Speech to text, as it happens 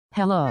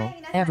Hello,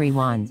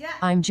 everyone.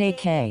 I'm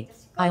JK.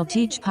 I'll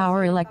teach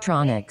power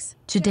electronics.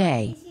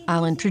 Today,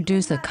 I'll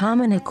introduce a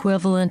common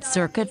equivalent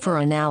circuit for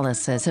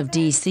analysis of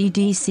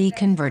DC-DC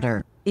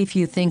converter. If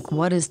you think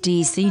what is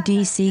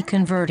DC-DC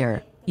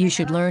converter, you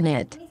should learn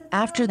it.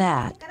 After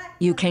that,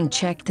 you can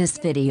check this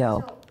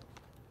video.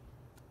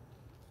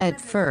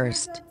 At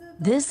first,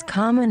 this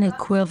common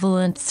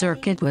equivalent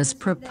circuit was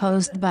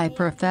proposed by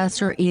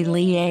Professor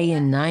Irie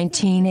in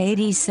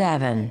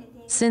 1987.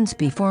 Since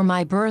before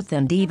my birth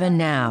and even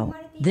now,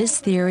 this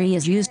theory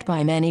is used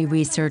by many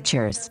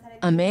researchers.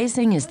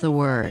 Amazing is the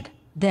word.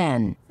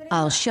 Then,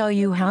 I'll show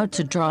you how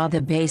to draw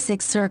the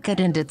basic circuit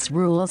and its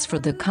rules for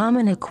the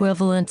common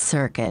equivalent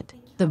circuit.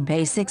 The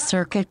basic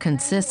circuit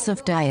consists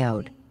of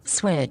diode,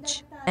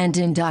 switch, and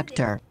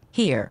inductor.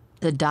 Here,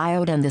 the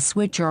diode and the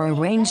switch are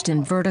arranged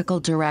in vertical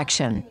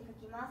direction.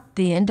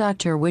 The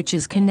inductor which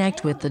is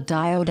connect with the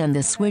diode and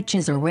the switch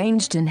is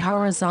arranged in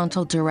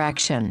horizontal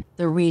direction.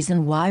 The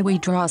reason why we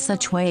draw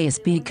such way is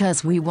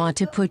because we want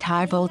to put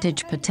high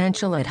voltage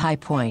potential at high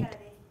point.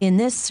 In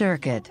this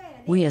circuit,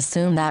 we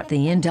assume that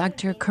the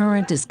inductor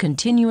current is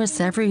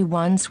continuous every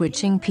one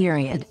switching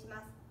period.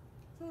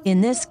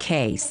 In this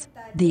case,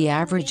 the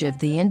average of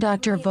the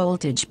inductor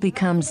voltage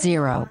becomes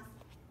 0.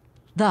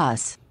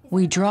 Thus,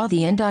 we draw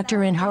the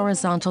inductor in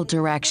horizontal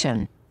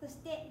direction.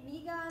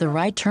 The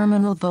right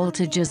terminal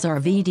voltages are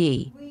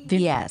VD,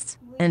 VS,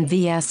 and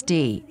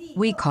VSD,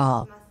 we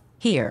call.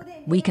 Here,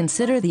 we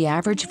consider the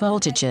average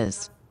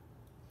voltages.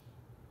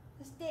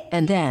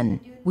 And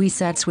then, we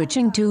set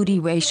switching duty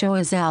ratio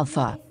as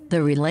alpha.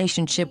 The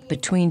relationship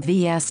between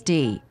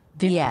VSD,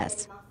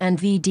 VS, and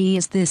VD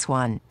is this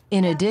one.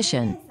 In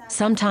addition,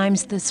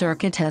 sometimes the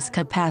circuit has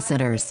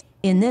capacitors.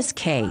 In this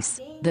case,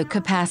 the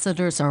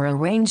capacitors are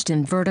arranged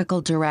in vertical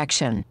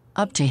direction,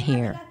 up to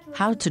here.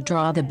 How to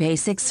draw the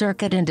basic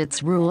circuit and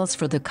its rules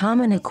for the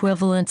common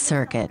equivalent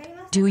circuit.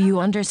 Do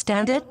you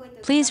understand it?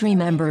 Please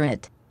remember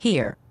it.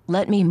 Here,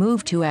 let me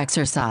move to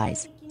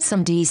exercise.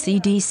 Some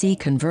DC-DC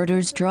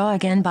converters draw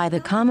again by the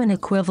common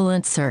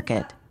equivalent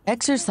circuit.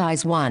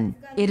 Exercise 1.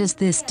 It is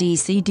this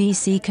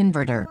DC-DC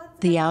converter.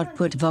 The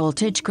output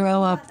voltage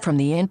grow up from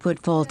the input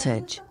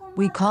voltage.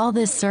 We call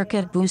this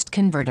circuit boost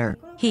converter.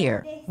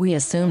 Here, we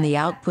assume the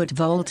output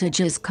voltage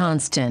is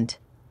constant.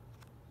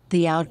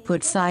 The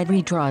output side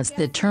redraws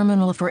the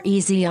terminal for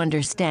easy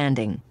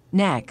understanding.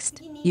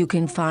 Next, you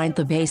can find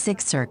the basic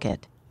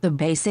circuit. The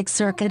basic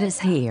circuit is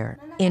here.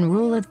 In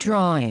rule of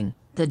drawing,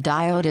 the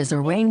diode is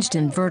arranged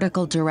in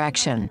vertical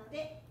direction.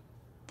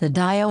 The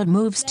diode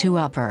moves to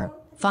upper.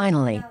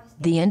 Finally,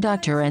 the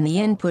inductor and the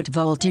input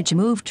voltage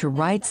move to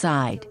right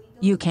side.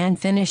 You can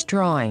finish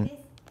drawing.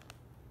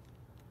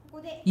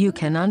 You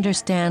can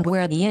understand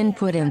where the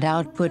input and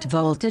output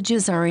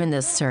voltages are in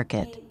this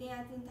circuit.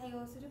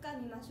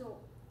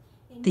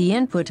 The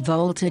input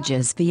voltage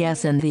is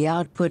Vs and the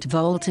output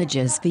voltage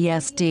is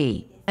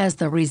Vsd. As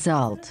the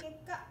result,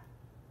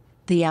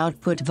 the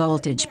output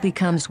voltage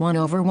becomes 1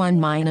 over 1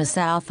 minus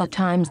alpha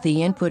times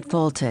the input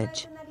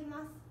voltage.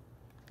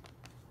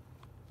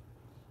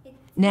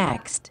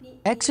 Next,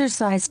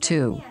 exercise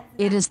 2.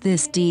 It is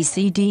this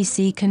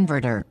DC-DC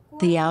converter.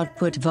 The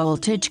output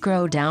voltage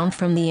grow down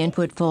from the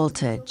input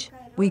voltage.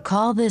 We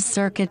call this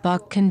circuit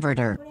buck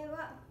converter.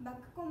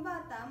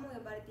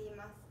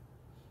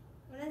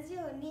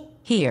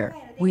 Here,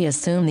 we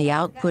assume the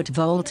output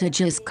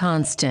voltage is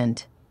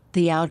constant.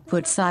 The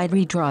output side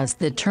redraws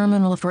the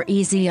terminal for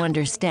easy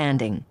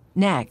understanding.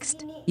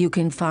 Next, you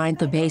can find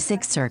the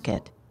basic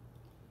circuit.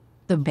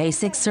 The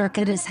basic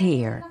circuit is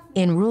here.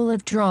 In rule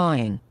of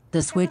drawing,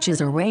 the switch is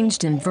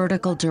arranged in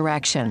vertical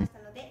direction.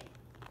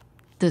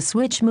 The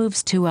switch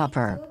moves to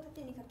upper.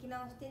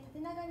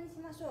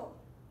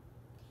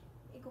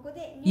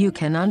 You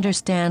can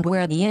understand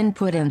where the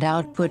input and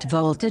output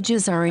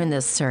voltages are in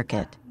this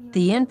circuit.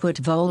 The input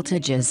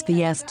voltage is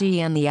VSD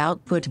and the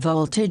output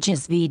voltage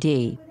is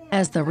VD.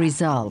 As the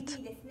result,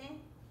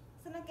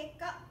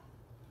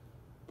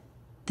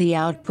 the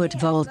output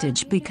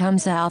voltage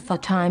becomes alpha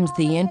times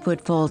the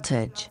input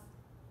voltage.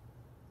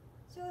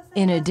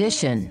 In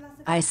addition,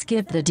 I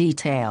skipped the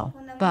detail,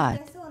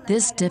 but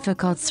this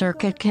difficult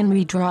circuit can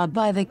be drawn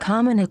by the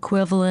common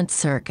equivalent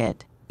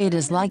circuit. It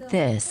is like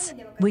this.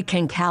 We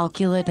can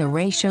calculate the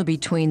ratio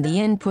between the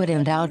input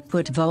and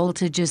output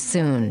voltages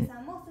soon.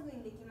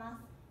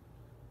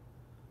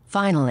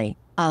 Finally,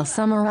 I'll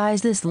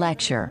summarize this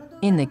lecture.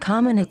 In the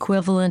common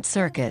equivalent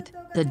circuit,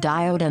 the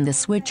diode and the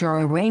switch are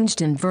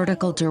arranged in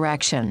vertical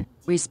direction,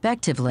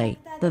 respectively.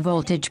 The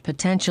voltage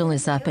potential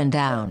is up and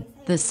down.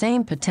 The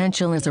same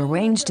potential is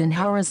arranged in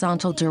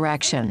horizontal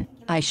direction.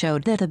 I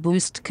showed that the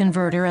boost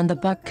converter and the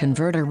buck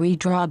converter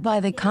redraw by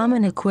the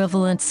common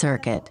equivalent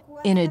circuit.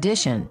 In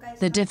addition,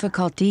 the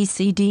difficult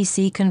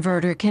DC-DC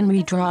converter can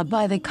redraw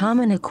by the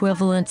common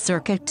equivalent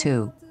circuit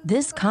too.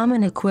 This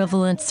common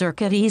equivalent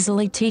circuit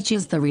easily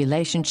teaches the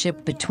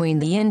relationship between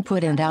the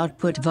input and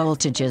output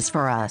voltages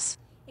for us.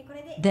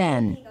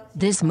 Then,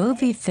 this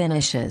movie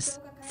finishes.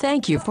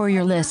 Thank you for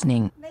your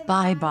listening.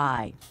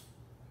 Bye-bye.